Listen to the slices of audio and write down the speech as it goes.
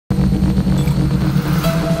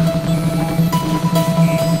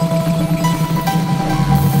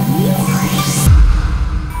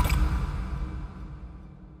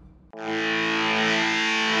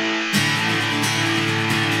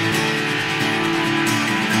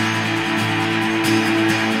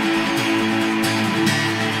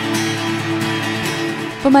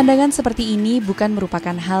Pemandangan seperti ini bukan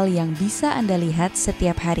merupakan hal yang bisa Anda lihat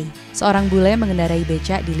setiap hari. Seorang bule mengendarai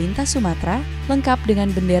becak di lintas Sumatera, lengkap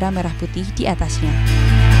dengan bendera merah putih di atasnya.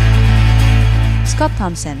 Scott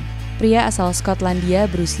Thompson, pria asal Skotlandia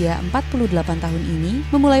berusia 48 tahun ini,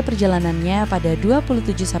 memulai perjalanannya pada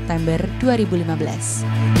 27 September 2015.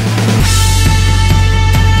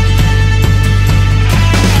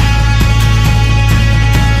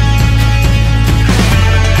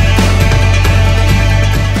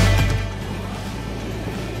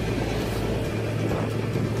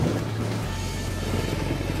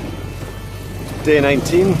 Day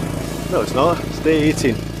 19, no it's not, it's day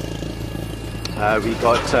 18. We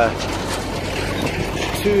got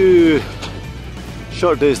 2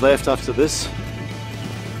 short days left after this,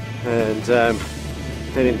 and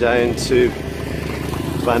heading down to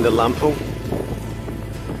Lampung.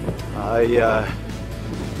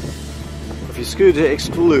 If you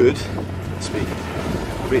exclude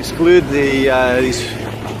these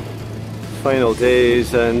final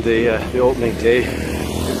days and the opening day,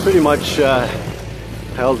 we pretty much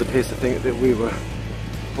held the pace I think that we were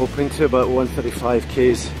hoping to, about 135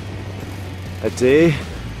 k's a day.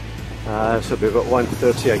 So we've got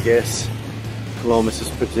 130, I guess,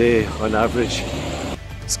 kilometers per day on average.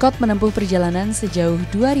 Scott menempuh perjalanan sejauh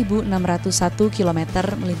 2.601 km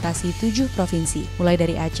melintasi 7 provinsi, mulai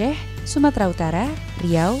dari Aceh, Sumatera Utara,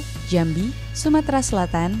 Riau, Jambi, Sumatera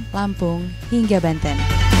Selatan, Lampung, hingga Banten.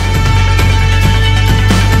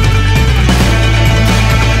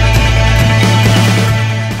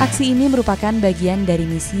 Aksi ini merupakan bagian dari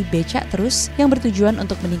misi Becak Terus yang bertujuan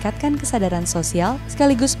untuk meningkatkan kesadaran sosial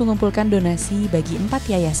sekaligus mengumpulkan donasi bagi 4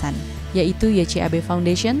 yayasan, yaitu YCAB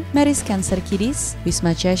Foundation, Mary's Cancer Kiddies,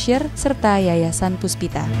 Wisma Cheshire, serta Yayasan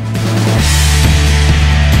Puspita.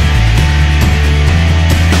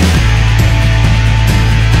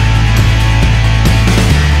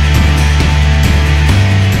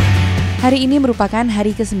 Hari ini merupakan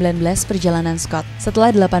hari ke-19 perjalanan Scott.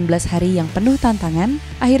 Setelah 18 hari yang penuh tantangan,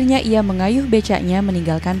 akhirnya ia mengayuh becaknya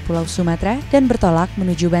meninggalkan Pulau Sumatera dan bertolak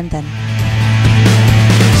menuju Banten.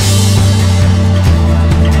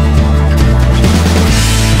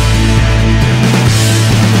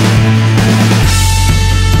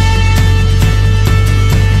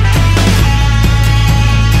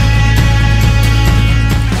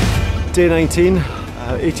 Day 19,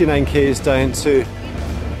 89 k's down to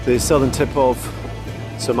the southern tip of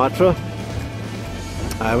Sumatra.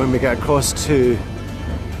 When we get across to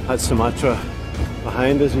Sumatra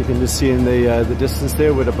behind us, you can just see in the distance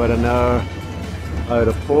there we're about an hour out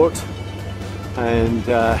of port, and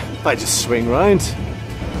if I just swing round,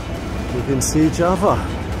 you can see Java.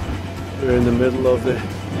 We're in the middle of the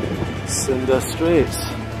Sunda Straits,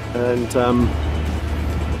 and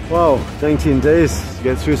wow, 19 days to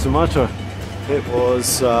get through Sumatra.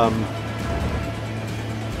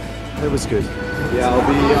 It was good. Yeah,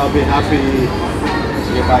 I'll be happy to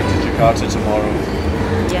get back to Jakarta tomorrow.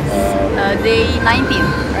 Yes. Day 19,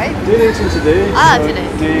 right? Day 19 today. Today.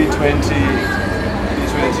 Day 20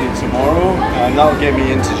 tomorrow, and that'll get me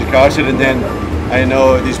into Jakarta. And then I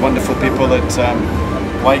know these wonderful people at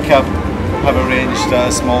YCAB have arranged a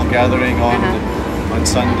small gathering on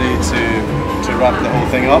Sunday to wrap the whole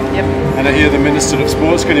thing up. Yep. And I hear the Minister of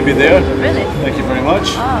Sport's going to be there. Really? Thank you very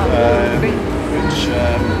much. Great. Which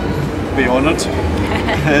be honoured.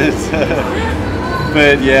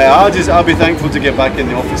 But yeah, I'll be thankful to get back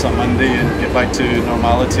in the office on Monday and get back to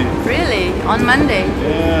normality. Really? On Monday?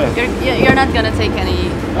 Yeah. You're not gonna take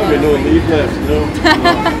any. I've got no leave left. No.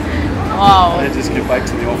 Wow. I just get back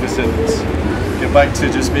to the office and get back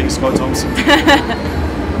to just being Scott Thompson.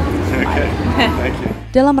 Okay. Thank you.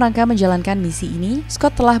 Dalam rangka menjalankan misi ini,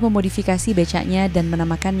 Scott telah memodifikasi becaknya dan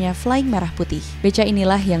menamakannya Flying Merah Putih. Becak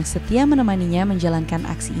inilah yang setia menemaninya menjalankan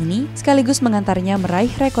aksi ini, sekaligus mengantarnya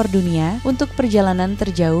meraih rekor dunia untuk perjalanan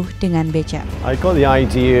terjauh dengan becak. I got the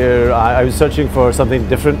idea, I was searching for something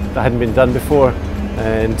different that hadn't been done before,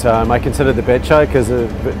 and I considered the becak as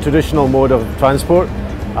a traditional mode of transport.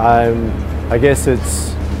 I guess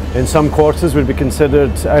it's in some quarters would be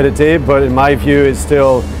considered out of date, but in my view it's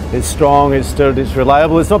strong, it's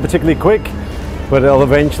reliable. It's not particularly quick, but it'll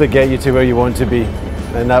eventually get you to where you want to be,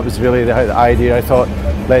 and that was really the idea. I thought,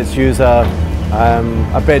 let's use a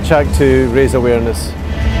becak to raise awareness.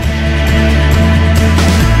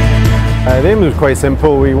 The aim was quite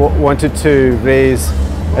simple. We wanted to raise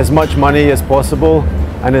as much money as possible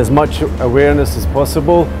and as much awareness as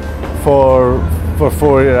possible for 4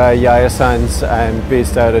 yayasans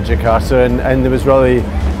based out of Jakarta, and there was really,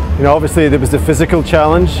 obviously there was the physical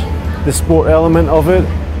challenge, the sport element of it,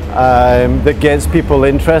 that gets people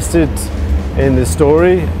interested in the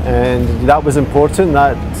story, and that was important.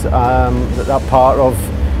 That part of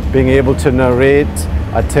being able to narrate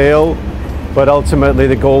a tale, but ultimately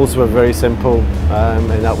the goals were very simple, and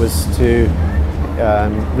that was to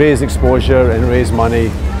raise exposure and raise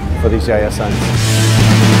money for these yayasan.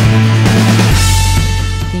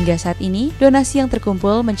 Hingga saat ini, donasi yang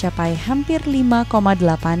terkumpul mencapai hampir 5,8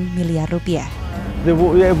 miliar rupiah. There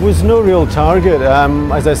was no real target,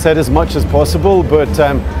 as I said, as much as possible, but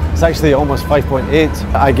it's actually almost 5.8.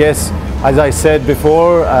 I guess, as I said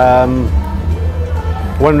before,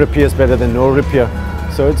 1 rupiah is better than no rupiah.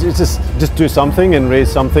 So it's just do something and raise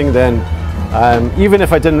something, then even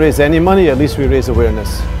if I didn't raise any money, at least we raise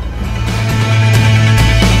awareness.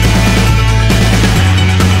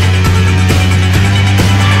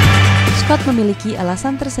 Scott memiliki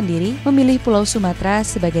alasan tersendiri memilih Pulau Sumatera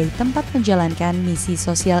sebagai tempat menjalankan misi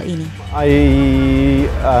sosial ini. I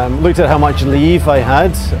looked at how much leave I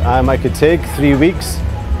had. I could take 3 weeks.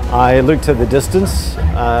 I looked at the distance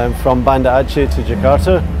from Banda Aceh to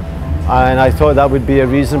Jakarta, and I thought that would be a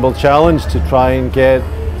reasonable challenge to try and get,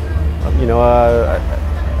 you know,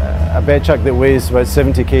 a becak that weighs about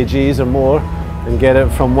 70 kgs or more, and get it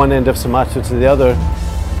from one end of Sumatra to the other.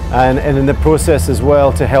 And in the process as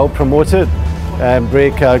well to help promote it,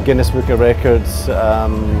 break Guinness Book of Records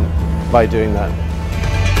by doing that.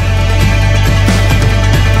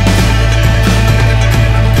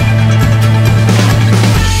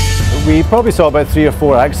 We probably saw about 3 or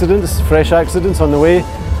 4 accidents, fresh accidents on the way,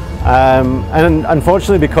 and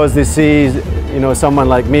unfortunately because they see, you know,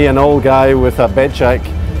 someone like me, an old guy with a becak,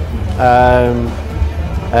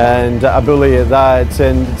 and a bully at that,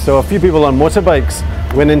 and so a few people on motorbikes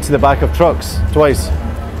went into the back of trucks twice,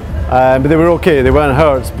 but they were okay, they weren't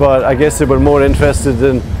hurt, but I guess they were more interested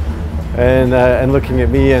in looking at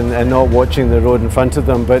me and not watching the road in front of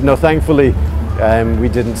them. But no, thankfully we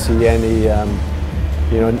didn't see any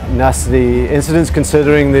you know, nasty incidents,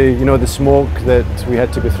 considering the, you know, the smoke that we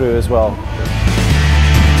had to go through as well.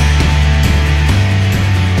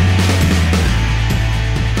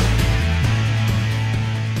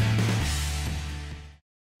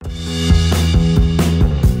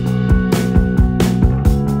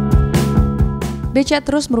 Becak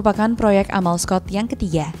Terus merupakan proyek amal Scott yang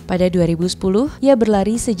ketiga. Pada 2010, ia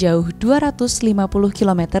berlari sejauh 250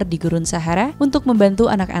 km di Gurun Sahara untuk membantu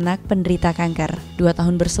anak-anak penderita kanker. 2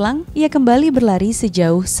 tahun berselang, ia kembali berlari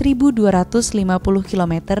sejauh 1.250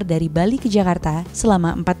 km dari Balik ke Jakarta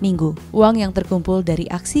selama 4 minggu. Uang yang terkumpul dari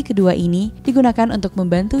aksi kedua ini digunakan untuk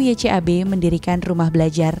membantu YCAB mendirikan rumah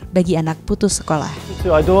belajar bagi anak putus sekolah.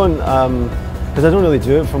 So I don't really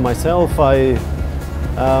do it for myself.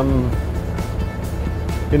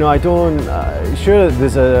 You know, I don't. Sure,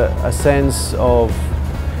 there's a sense of,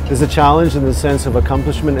 there's a challenge and the sense of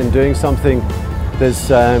accomplishment in doing something that's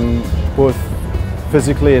both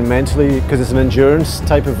physically and mentally, because it's an endurance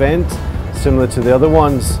type event, similar to the other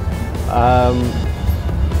ones.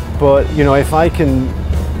 But you know, if I can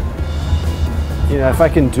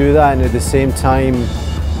do that and at the same time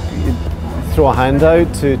throw a hand out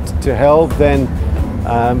to help, then.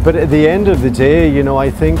 But at the end of the day, you know, I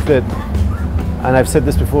think that. And I've said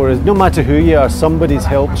this before, is no matter who you are, somebody's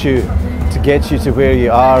helped you to get you to where you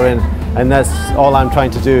are, and that's all I'm trying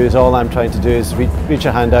to do. All I'm trying to do is reach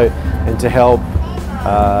a hand out and to help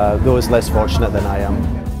those less fortunate than I am.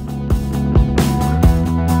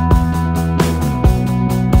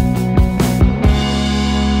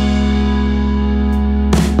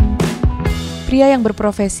 Pria yang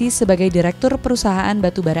berprofesi sebagai direktur perusahaan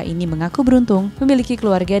batubara ini mengaku beruntung memiliki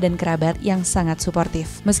keluarga dan kerabat yang sangat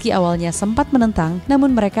suportif. Meski awalnya sempat menentang,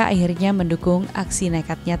 namun mereka akhirnya mendukung aksi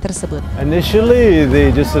nekatnya tersebut. Initially,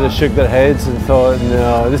 they just sort of shook their heads and thought,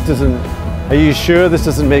 "No, this doesn't. Are you sure this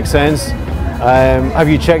doesn't make sense? Have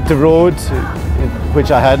you checked the road?"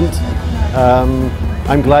 Which I hadn't.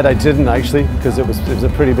 I'm glad I didn't actually, because it was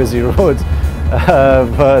a pretty busy road.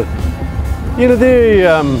 But you know, they.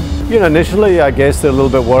 You know, initially I guess they're a little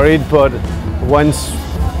bit worried, but once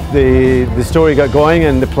the story got going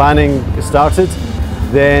and the planning started,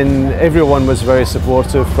 then everyone was very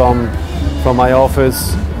supportive, from my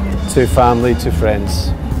office to family to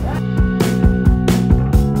friends.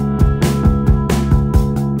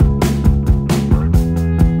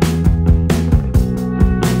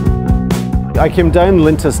 I came down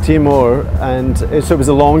Lintas Timur, and so it was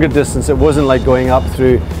a longer distance. It wasn't like going up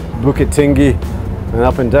through Bukit Tinggi and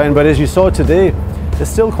up and down, but as you saw today, it's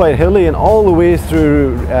still quite hilly, and all the way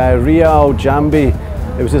through Riau, Jambi,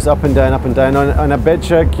 it was just up and down, On a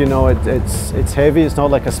becak, you know, it's heavy, it's not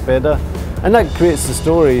like a speda, and that creates the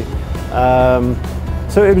story.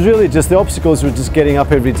 So it was really just, the obstacles were just getting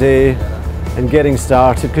up every day, and getting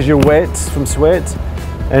started because you're wet from sweat,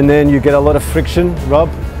 and then you get a lot of friction rub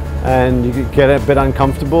and you get a bit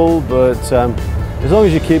uncomfortable, but as long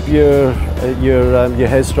as you keep your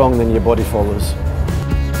head strong, then your body follows.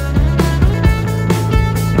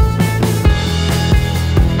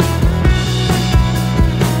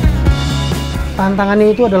 Tantangannya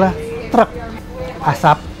itu adalah truk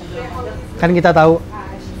asap. Kan kita tahu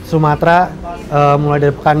Sumatera mulai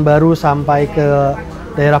dari Pekanbaru sampai ke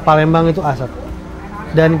daerah Palembang itu asap.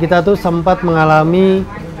 Dan kita tuh sempat mengalami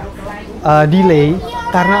delay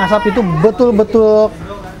karena asap itu betul-betul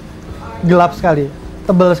gelap sekali,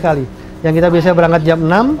 tebal sekali. Yang kita biasanya berangkat jam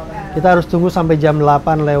 6, kita harus tunggu sampai jam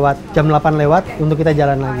 8 lewat untuk kita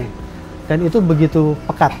jalan lagi. Dan itu begitu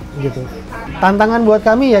pekat gitu. Tantangan buat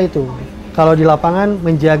kami yaitu kalau di lapangan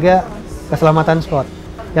menjaga keselamatan squad.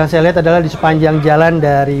 Yang saya lihat adalah di sepanjang jalan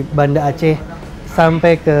dari Banda Aceh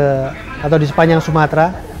sampai atau di sepanjang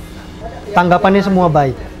Sumatera, tanggapannya semua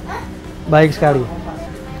baik. Baik sekali.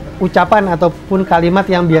 Ucapan ataupun kalimat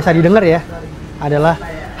yang biasa didengar ya adalah,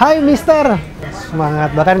 "Hai Mister!"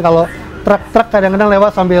 Semangat. Bahkan kalau truk-truk kadang-kadang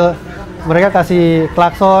lewat sambil mereka kasih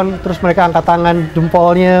klakson, terus mereka angkat tangan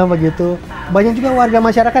jempolnya begitu. Banyak juga warga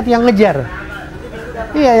masyarakat yang ngejar.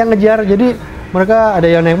 Iya, yang ngejar. Jadi mereka ada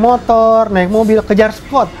yang naik motor, naik mobil, kejar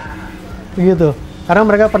squad begitu. Karena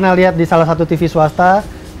mereka pernah lihat di salah satu TV swasta,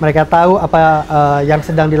 mereka tahu apa yang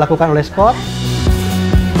sedang dilakukan oleh squad.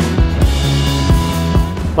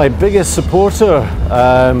 My biggest supporter,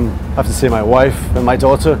 I have to say my wife and my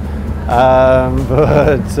daughter,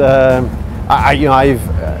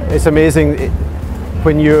 it's amazing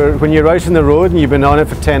when you're out on the road and you've been on it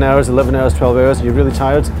for 10 hours, 11 hours, 12 hours, and you're really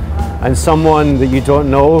tired, and someone that you don't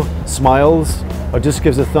know smiles or just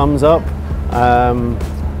gives a thumbs up,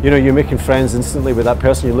 you're making friends instantly with that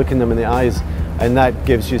person. You're looking them in the eyes, and that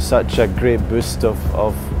gives you such a great boost of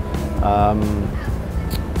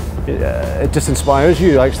it just inspires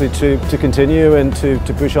you actually to continue and to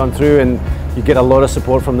push on through, and you get a lot of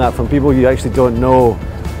support from that, from people you actually don't know,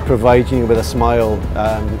 providing you with a smile.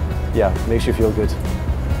 Yeah, makes you feel good.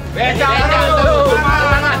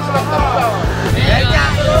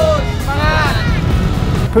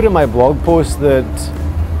 Put in my blog post that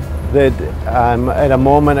at a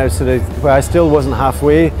moment where I still wasn't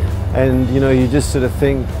halfway, and you just sort of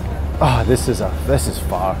think, oh, this is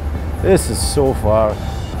far, this is so far,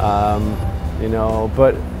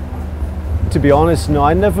 but to be honest, no,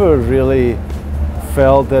 I never really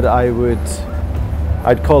felt that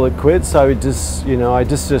I'd call it quits. I would just, I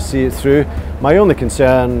just see it through. My only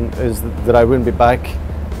concern is that I wouldn't be back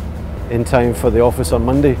in time for the office on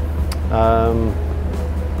Monday.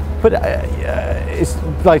 But it's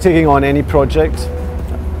like taking on any project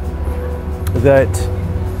that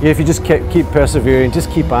if you just keep persevering, just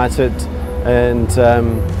keep at it, and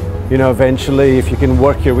eventually, if you can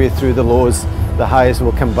work your way through the lows, the highs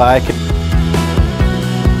will come back.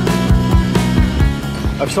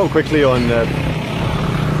 I've stopped quickly on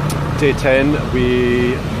day 10.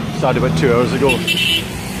 We started about 2 hours ago.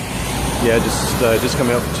 Yeah, just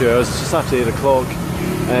coming up for 2 hours. It's just after 8 o'clock,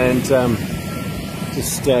 and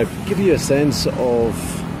just give you a sense of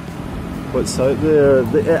what's out there.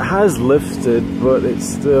 It has lifted, but it's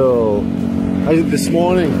still. This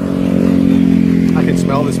morning, I can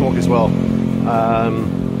smell the smoke as well.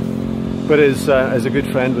 But as a good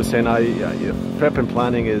friend was saying, prep and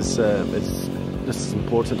planning is just as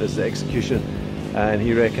important as the execution. And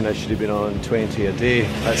he reckoned I should have been on 20 a day.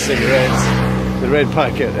 That's cigarettes, the red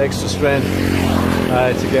packet, extra strength,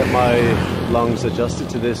 to get my lungs adjusted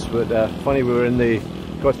to this. But funny,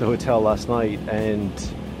 got to the hotel last night, and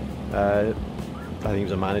I think it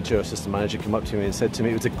was a manager, assistant manager, came up to me and said to me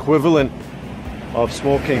it was equivalent of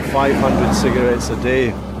smoking 500 cigarettes a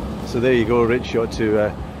day. So there you go, Rich, you ought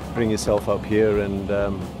to bring yourself up here and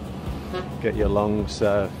get your lungs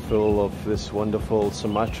full of this wonderful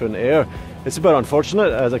Sumatran air. It's a bit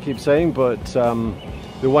unfortunate, as I keep saying, but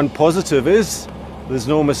the one positive is there's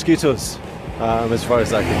no mosquitoes, as far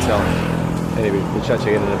as I can tell. Anyway, we'll chat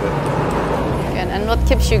again in a bit. And what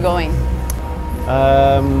keeps you going?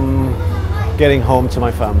 Getting home to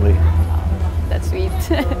my family. That's sweet.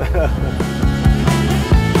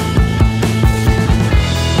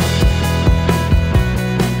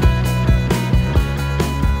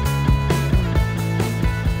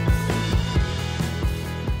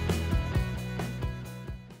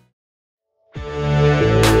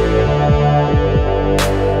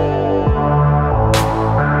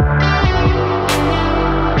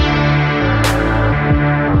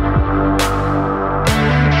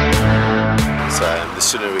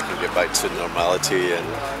 The sooner we can get back to normality and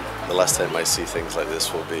the last time I see things like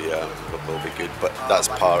this will be good. But that's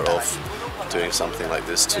part of doing something like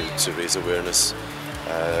this to raise awareness.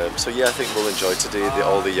 So yeah, I think we'll enjoy today.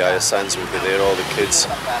 All the Yaya-sans will be there. All the kids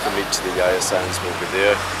from each of the Yaya-sans will be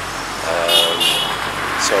there.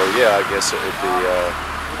 So yeah, I guess it would be a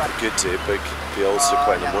good day, but it could be also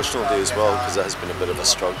quite an emotional day as well, because that has been a bit of a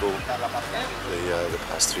struggle the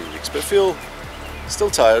past 3 weeks. But I feel still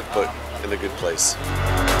tired, but in a good place.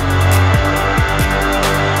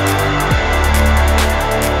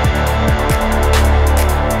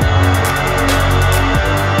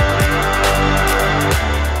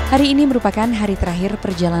 Hari ini merupakan hari terakhir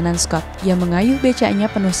perjalanan Scott yang mengayuh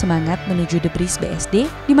becaknya penuh semangat menuju Debris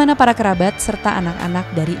BSD, di mana para kerabat serta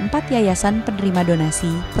anak-anak dari 4 yayasan penerima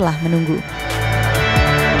donasi telah menunggu.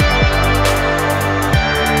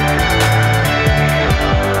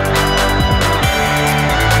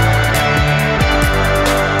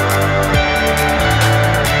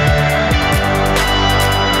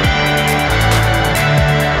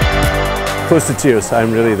 Close to tears.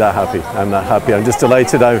 I'm really that happy. I'm that happy. I'm just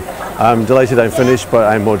delighted. I'm delighted I'm finished, but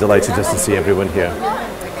I'm more delighted just to see everyone here.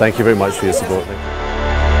 Thank you very much for your support.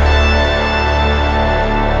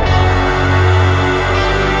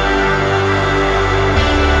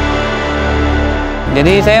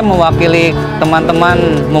 Jadi saya mewakili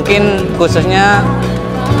teman-teman, mungkin khususnya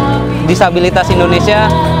disabilitas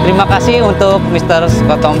Indonesia. Terima kasih untuk Mr.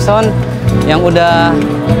 Scott Thompson yang udah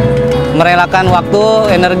merelakan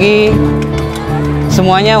waktu, energi,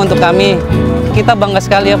 semuanya untuk kami. Kita bangga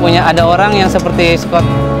sekali ya punya ada orang yang seperti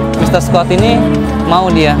Mr. Scott ini, mau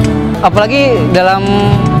dia. Apalagi dalam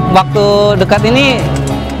waktu dekat ini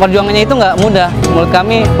perjuangannya itu nggak mudah. Menurut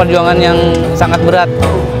kami perjuangan yang sangat berat.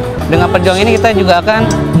 Dengan perjuangan ini kita juga akan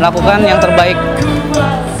melakukan yang terbaik,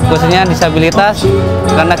 khususnya disabilitas,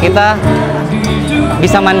 karena kita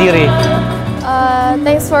bisa mandiri.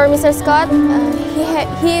 Thanks for Mr. Scott.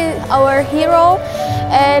 He our hero,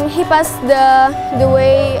 and he passed the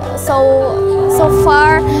way so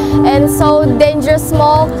far and so dangerous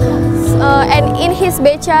smoke. And in his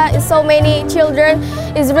beca, so many children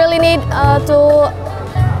is really need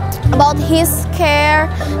about his care.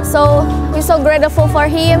 So we're so grateful for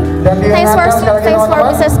him. Thanks for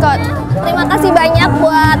Mr. Scott. Terima kasih banyak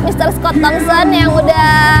buat Mr. Scott Thompson yang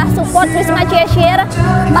udah support Wisma Cheshire.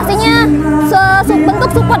 Pastinya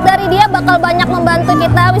bentuk support dari dia bakal banyak membantu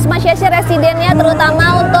kita Wisma Cheshire residennya,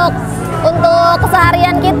 terutama untuk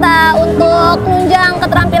keseharian kita, untuk menunjang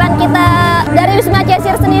keterampilan kita. Dari Wisma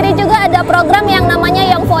Cheshire sendiri juga ada program yang namanya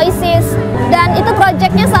Young Voices, dan itu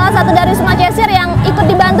proyeknya salah satu dari Wisma Cheshire yang ikut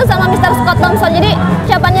dibantu sama Mr. Scott Thompson. Jadi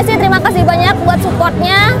ucapannya sih terima kasih banyak buat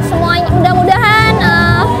supportnya. Semuanya mudah-mudahan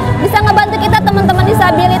bisa ngebantu kita teman-teman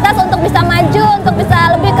disabilitas untuk bisa maju, untuk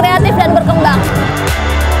bisa lebih kreatif dan berkembang.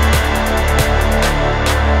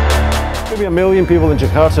 Maybe 1 million people in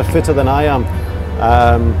Jakarta fitter than I am.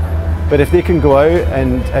 But if they can go out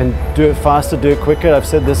and do it faster, do it quicker, I've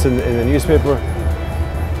said this in the newspaper,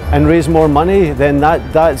 and raise more money, then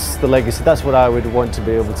that's the legacy. That's what I would want to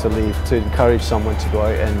be able to leave, to encourage someone to go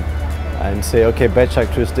out and say, okay,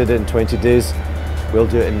 Becak Trust did it in 20 days, we'll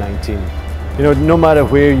do it in 19. You know, no matter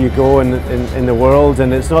where you go in the world,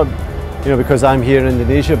 and it's not, you know, because I'm here in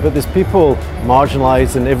Indonesia, but there's people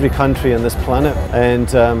marginalized in every country on this planet,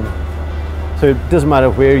 and so it doesn't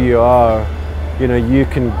matter where you are, you know, you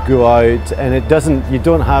can go out, and you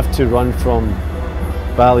don't have to run from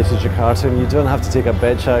Bali to Jakarta, and you don't have to take a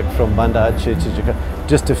becak from Banda Aceh to Jakarta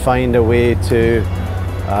just to find a way to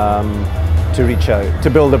reach out, to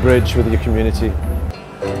build a bridge with your community.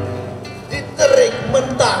 Diterik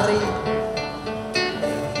mentari,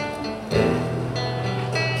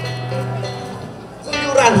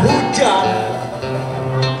 guyuran hujan,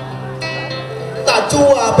 tak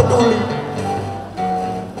jua peduli.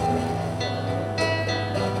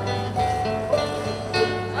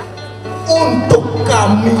 Untuk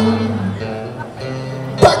kami,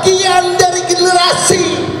 bagian dari generasi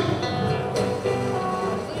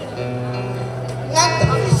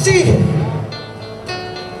ngatasi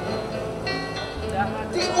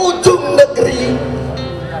di ujung negeri,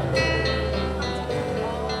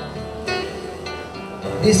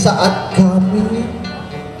 di saat kami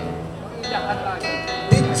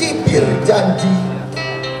dicibir janji,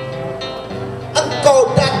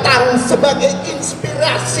 engkau datang sebagai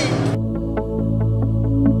inspirasi.